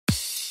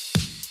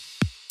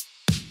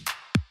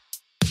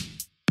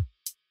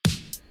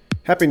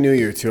Happy New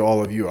Year to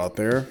all of you out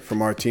there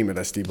from our team at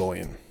SD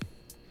Bullion.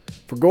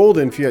 For gold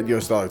in fiat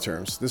US dollar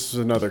terms, this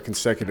was another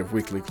consecutive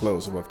weekly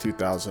close above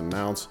 2,000 an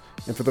ounce,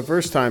 and for the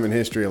first time in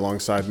history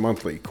alongside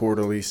monthly,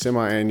 quarterly,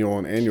 semi-annual,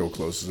 and annual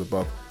closes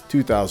above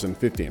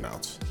 2,050 an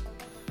ounce.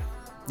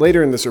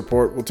 Later in this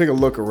report, we'll take a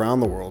look around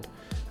the world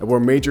at where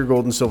major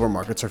gold and silver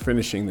markets are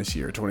finishing this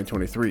year,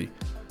 2023,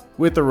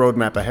 with a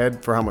roadmap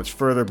ahead for how much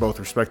further both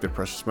respective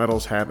precious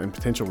metals have and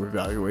potential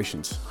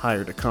revaluations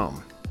higher to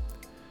come.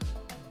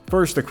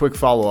 First, a quick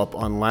follow-up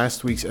on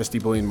last week's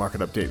SD Bullion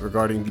market update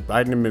regarding the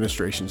Biden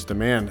administration's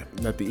demand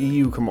that the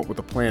EU come up with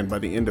a plan by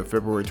the end of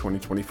February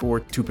 2024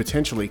 to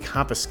potentially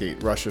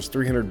confiscate Russia's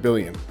 $300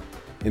 billion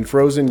in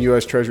frozen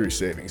U.S. Treasury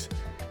savings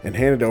and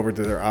hand it over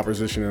to their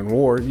opposition in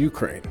war,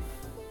 Ukraine.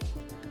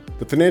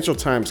 The Financial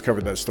Times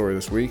covered that story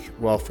this week,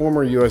 while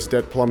former U.S.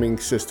 debt plumbing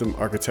system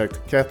architect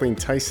Kathleen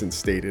Tyson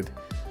stated,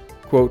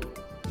 quote,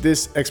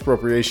 "This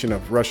expropriation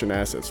of Russian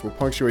assets will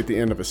punctuate the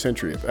end of a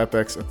century of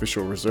FX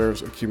official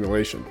reserves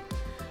accumulation,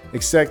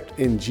 except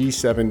in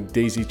G7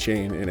 daisy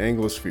chain and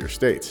Anglosphere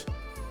states.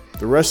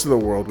 The rest of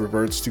the world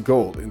reverts to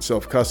gold in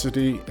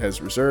self-custody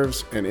as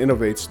reserves and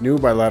innovates new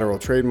bilateral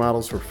trade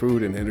models for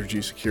food and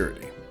energy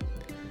security."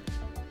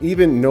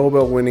 Even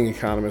Nobel-winning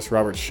economist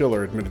Robert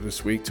Shiller admitted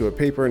this week to a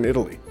paper in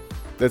Italy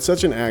that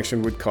such an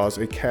action would cause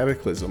a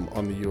cataclysm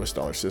on the US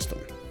dollar system.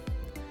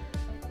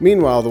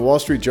 Meanwhile, the Wall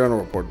Street Journal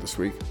reported this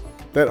week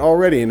that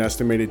already an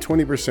estimated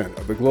 20%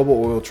 of the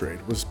global oil trade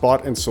was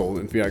bought and sold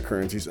in fiat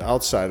currencies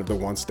outside of the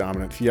once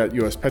dominant fiat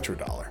US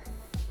petrodollar.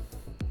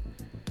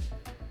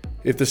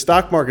 If the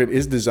stock market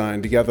is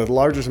designed to gather the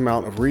largest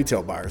amount of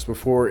retail buyers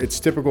before its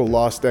typical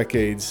lost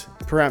decades,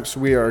 perhaps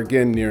we are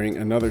again nearing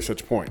another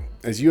such point,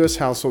 as US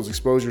households'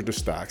 exposure to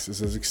stocks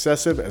is as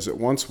excessive as it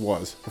once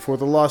was before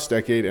the lost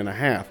decade and a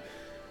half,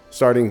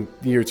 starting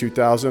the year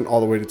 2000 all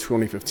the way to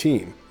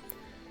 2015.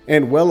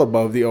 And well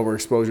above the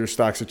overexposure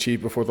stocks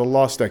achieved before the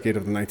lost decade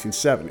of the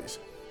 1970s.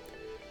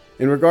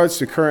 In regards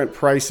to current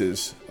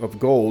prices of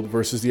gold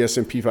versus the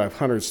S&P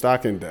 500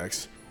 stock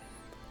index,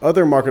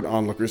 other market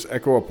onlookers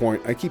echo a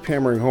point I keep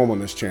hammering home on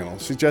this channel,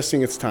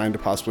 suggesting it's time to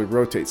possibly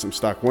rotate some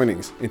stock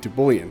winnings into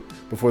bullion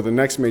before the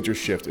next major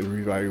shift in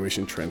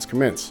revaluation trends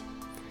commence.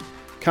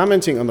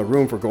 Commenting on the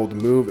room for gold to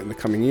move in the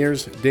coming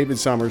years, David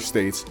Sommers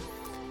states,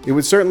 "It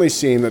would certainly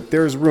seem that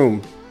there is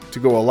room to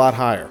go a lot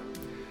higher.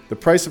 The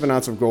price of an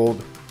ounce of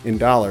gold in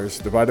dollars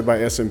divided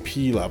by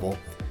S&P level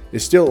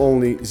is still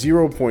only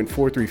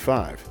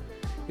 0.435.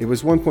 It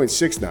was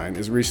 1.69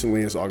 as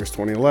recently as August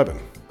 2011.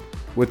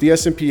 With the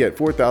S&P at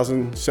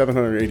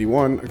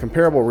 4,781, a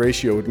comparable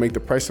ratio would make the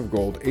price of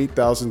gold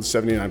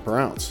 8,079 per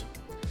ounce."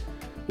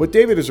 What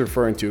David is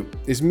referring to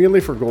is merely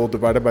for gold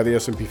divided by the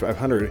S&P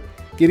 500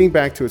 getting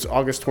back to its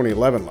August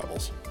 2011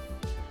 levels.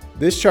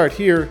 This chart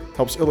here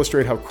helps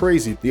illustrate how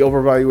crazy the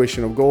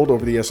overvaluation of gold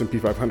over the S&P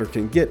 500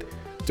 can get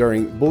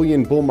during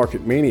bullion bull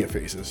market mania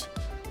phases,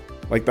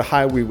 like the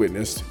high we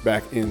witnessed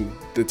back in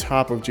the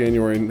top of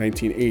January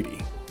 1980.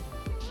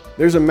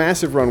 There's a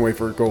massive runway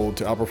for gold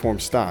to outperform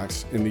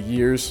stocks in the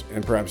years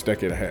and perhaps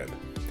decade ahead.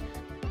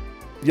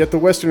 Yet the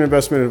Western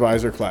investment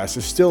advisor class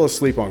is still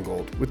asleep on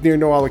gold, with near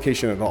no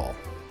allocation at all.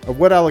 Of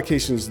what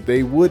allocations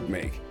they would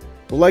make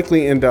will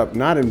likely end up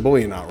not in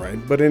bullion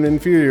outright, but in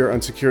inferior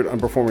unsecured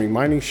underperforming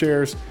mining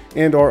shares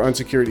and or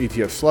unsecured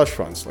ETF slush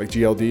funds like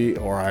GLD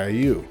or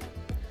IIU.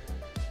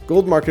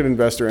 Gold market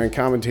investor and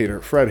commentator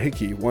Fred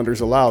Hickey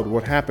wonders aloud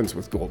what happens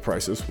with gold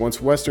prices once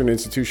Western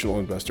institutional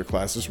investor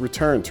classes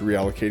return to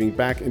reallocating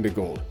back into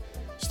gold,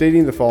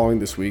 stating the following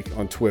this week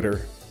on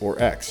Twitter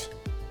or X.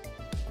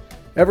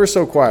 "Ever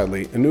so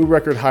quietly, a new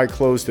record high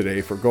close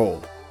today for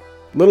gold.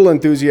 Little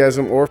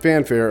enthusiasm or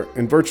fanfare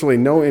and virtually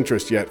no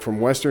interest yet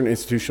from Western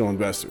institutional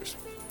investors.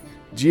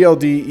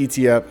 GLD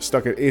ETF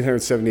stuck at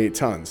 878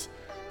 tons,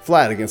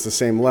 flat against the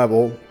same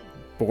level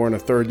born a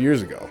third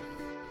years ago.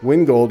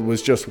 Win Gold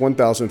was just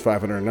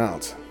 1,500 an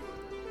ounce.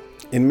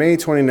 In May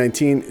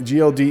 2019,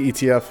 GLD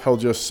ETF held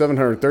just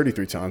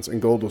 733 tons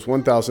and gold was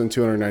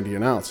 1,290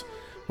 an ounce,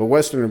 but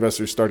Western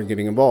investors started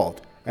getting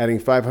involved, adding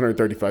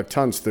 535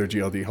 tons to their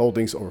GLD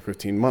holdings over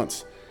 15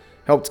 months.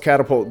 Helped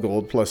catapult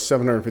gold plus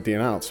 750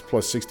 an ounce,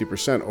 plus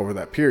 60% over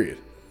that period.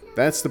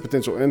 That's the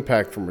potential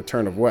impact from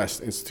return of West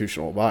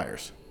institutional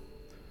buyers.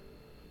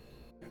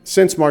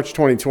 Since March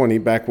 2020,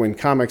 back when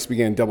COMEX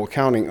began double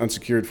counting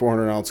unsecured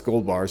 400-ounce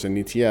gold bars and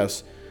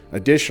ETFs,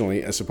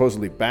 additionally as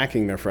supposedly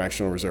backing their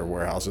fractional reserve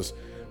warehouses,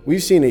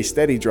 we've seen a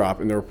steady drop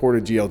in the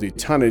reported GLD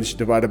tonnage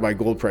divided by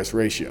gold price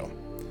ratio.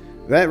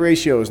 That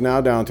ratio is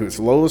now down to its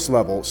lowest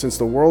level since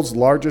the world's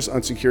largest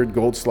unsecured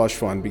gold slush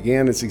fund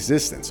began its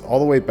existence all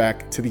the way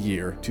back to the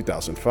year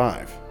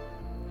 2005.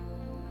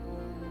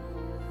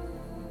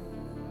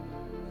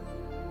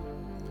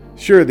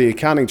 Sure, the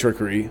accounting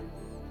trickery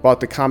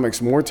bought the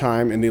COMEX more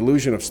time and the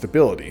illusion of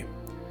stability,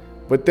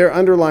 but their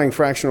underlying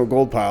fractional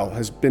gold pile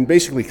has been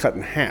basically cut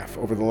in half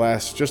over the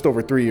last just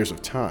over 3 years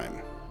of time.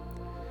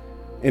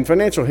 In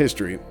financial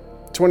history,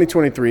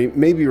 2023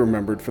 may be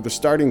remembered for the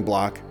starting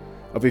block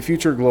of a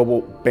future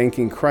global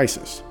banking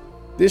crisis.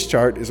 This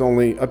chart is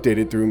only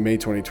updated through May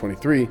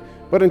 2023,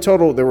 but in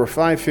total there were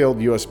 5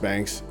 failed US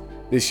banks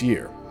this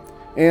year.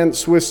 And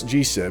Swiss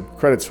GSIB,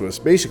 Credit Suisse,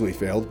 basically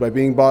failed by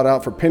being bought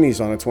out for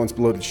pennies on its once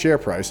bloated share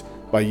price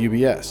by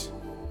UBS.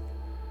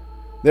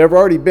 There have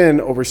already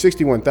been over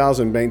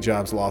 61,000 bank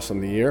jobs lost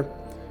on the year,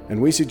 and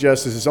we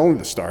suggest this is only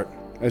the start,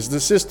 as the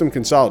system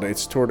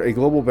consolidates toward a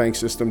global bank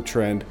system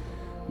trend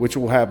which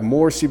will have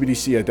more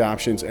CBDC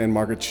adoptions and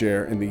market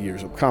share in the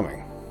years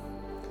upcoming.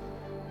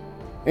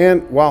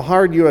 And while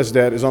hard US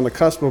debt is on the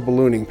cusp of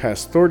ballooning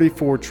past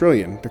 $34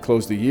 trillion to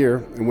close the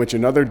year, in which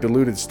another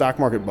diluted stock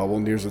market bubble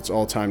nears its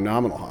all-time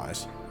nominal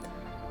highs,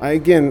 I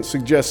again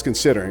suggest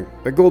considering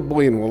that gold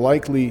bullion will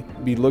likely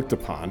be looked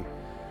upon,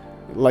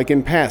 like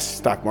in past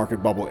stock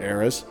market bubble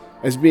eras,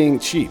 as being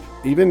cheap.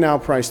 Even now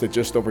priced at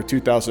just over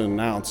 $2,000 an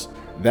ounce,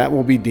 that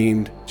will be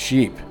deemed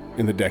cheap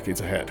in the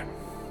decades ahead.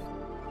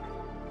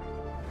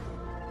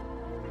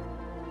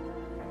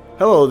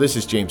 Hello, this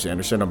is James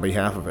Anderson on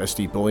behalf of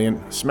SD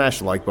Bullion. Smash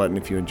the like button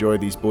if you enjoy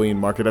these bullion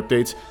market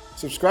updates.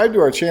 Subscribe to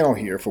our channel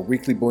here for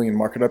weekly bullion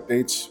market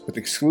updates with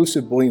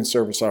exclusive bullion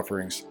service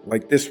offerings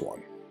like this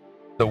one.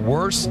 The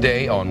worst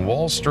day on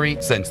Wall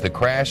Street since the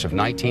crash of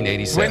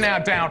 1987. We're now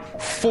down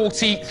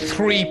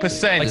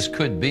 43%. This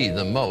could be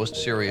the most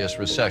serious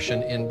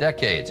recession in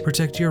decades.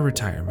 Protect your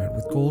retirement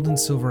with gold and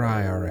silver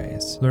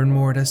IRAs. Learn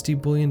more at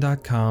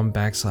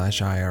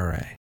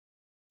sdbullion.com/IRA.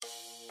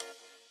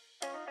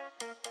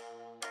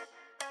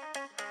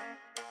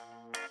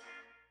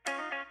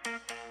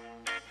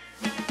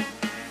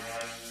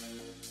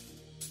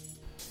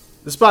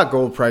 The spot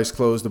gold price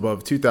closed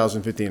above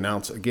 $2,050 an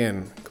ounce,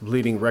 again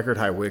completing record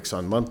high wicks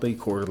on monthly,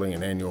 quarterly,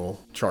 and annual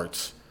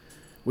charts,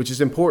 which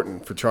is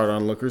important for chart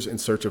onlookers in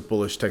search of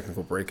bullish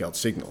technical breakout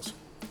signals.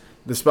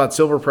 The spot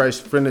silver price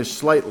finished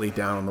slightly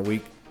down on the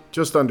week,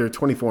 just under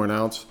 $24 an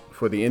ounce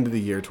for the end of the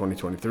year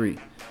 2023.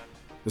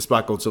 The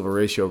spot gold silver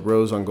ratio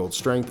rose on gold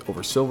strength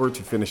over silver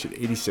to finish at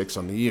 86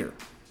 on the year.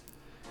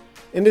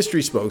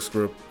 Industry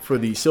spokesgroup for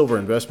the silver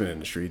investment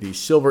industry, the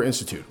Silver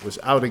Institute, was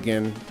out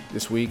again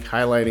this week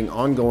highlighting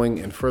ongoing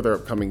and further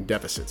upcoming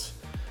deficits,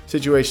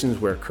 situations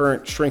where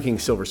current shrinking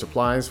silver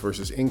supplies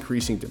versus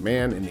increasing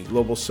demand in the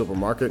global silver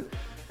market,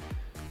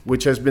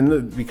 which has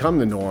become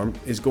the norm,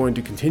 is going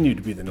to continue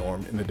to be the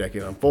norm in the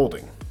decade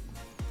unfolding.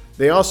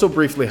 They also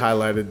briefly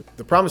highlighted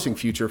the promising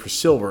future for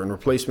silver in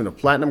replacement of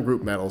platinum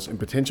group metals in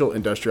potential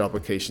industrial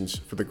applications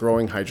for the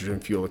growing hydrogen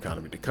fuel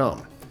economy to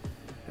come.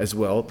 As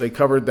well, they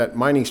covered that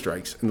mining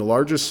strikes in the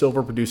largest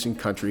silver-producing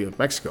country of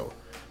Mexico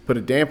put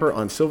a damper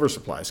on silver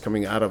supplies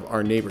coming out of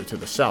our neighbor to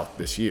the south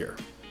this year.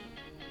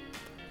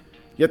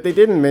 Yet they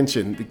didn't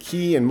mention the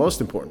key and most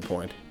important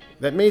point,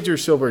 that major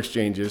silver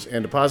exchanges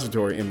and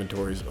depository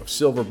inventories of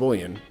silver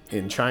bullion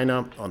in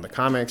China, on the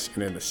COMEX,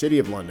 and in the City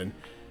of London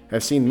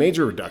have seen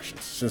major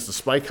reductions since the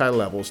spike-high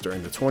levels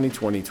during the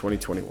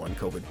 2020-2021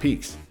 COVID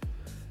peaks,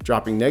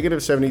 dropping negative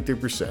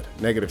 73%,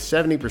 negative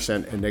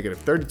 70%, and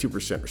negative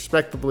 32%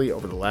 respectively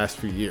over the last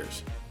few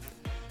years.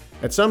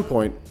 At some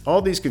point,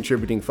 all these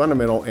contributing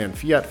fundamental and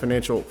fiat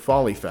financial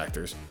folly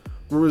factors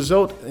will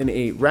result in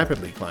a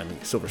rapidly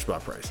climbing silver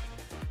spot price,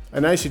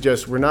 and I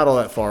suggest we're not all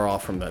that far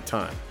off from that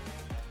time,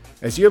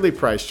 as yearly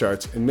price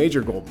charts in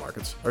major gold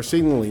markets are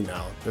signaling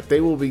now that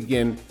they will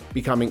begin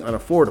becoming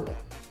unaffordable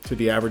to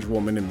the average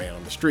woman and man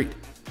on the street.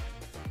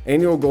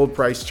 Annual gold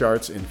price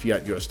charts in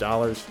fiat US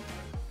dollars,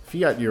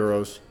 fiat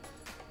euros,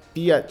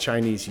 fiat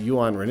Chinese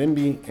yuan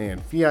renminbi,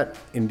 and fiat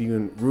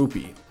Indian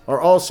rupee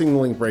are all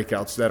signaling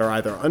breakouts that are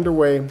either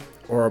underway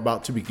or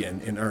about to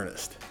begin in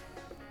earnest.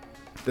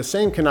 The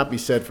same cannot be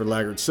said for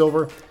laggard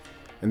silver,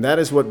 and that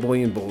is what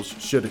bullion bulls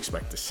should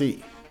expect to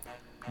see.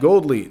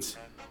 Gold leads,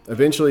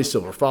 eventually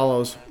silver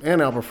follows,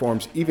 and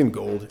outperforms even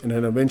gold in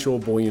an eventual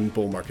bullion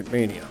bull market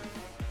mania.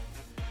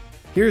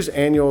 Here's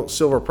annual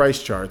silver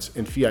price charts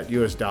in fiat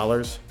US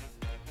dollars,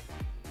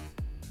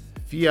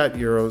 fiat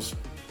euros,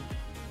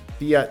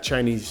 fiat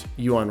Chinese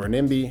yuan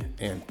renminbi,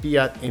 and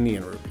fiat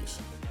Indian rupees,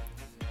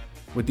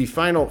 with the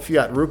final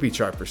fiat rupee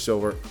chart for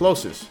silver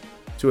closest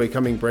to a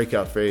coming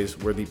breakout phase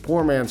where the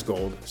poor man's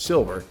gold,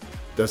 silver,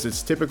 does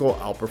its typical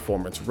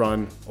outperformance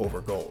run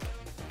over gold.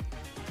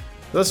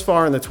 Thus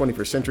far in the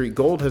 21st century,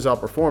 gold has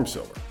outperformed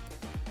silver.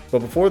 But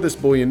before this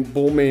bullion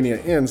bull mania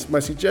ends, my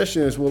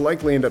suggestion is we'll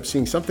likely end up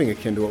seeing something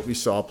akin to what we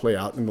saw play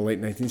out in the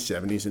late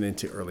 1970s and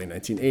into early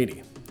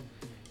 1980.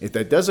 If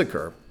that does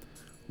occur,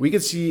 we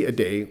could see a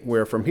day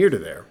where, from here to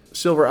there,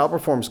 silver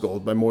outperforms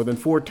gold by more than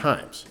 4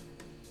 times.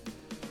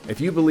 If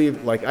you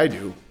believe, like I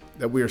do,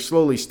 that we are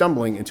slowly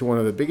stumbling into one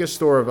of the biggest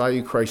store of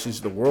value crises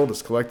the world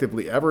has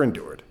collectively ever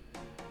endured,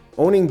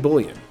 owning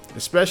bullion,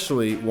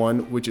 especially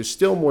one which is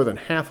still more than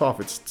half off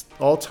its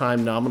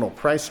all-time nominal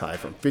price high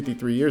from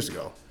 53 years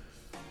ago,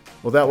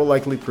 well, that will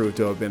likely prove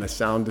to have been a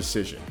sound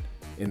decision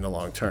in the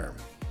long term.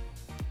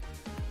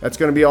 That's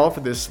going to be all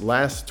for this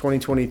last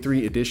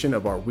 2023 edition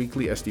of our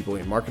weekly SD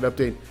Bullion Market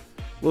Update.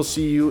 We'll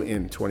see you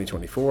in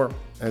 2024.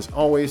 As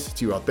always,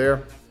 to you out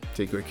there,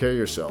 take good care of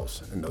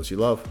yourselves and those you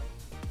love.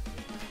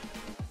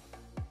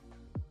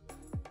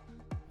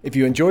 If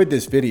you enjoyed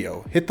this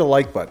video, hit the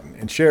like button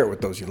and share it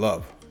with those you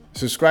love.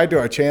 Subscribe to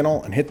our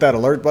channel and hit that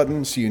alert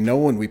button so you know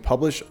when we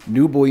publish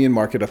new bullion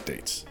market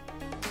updates.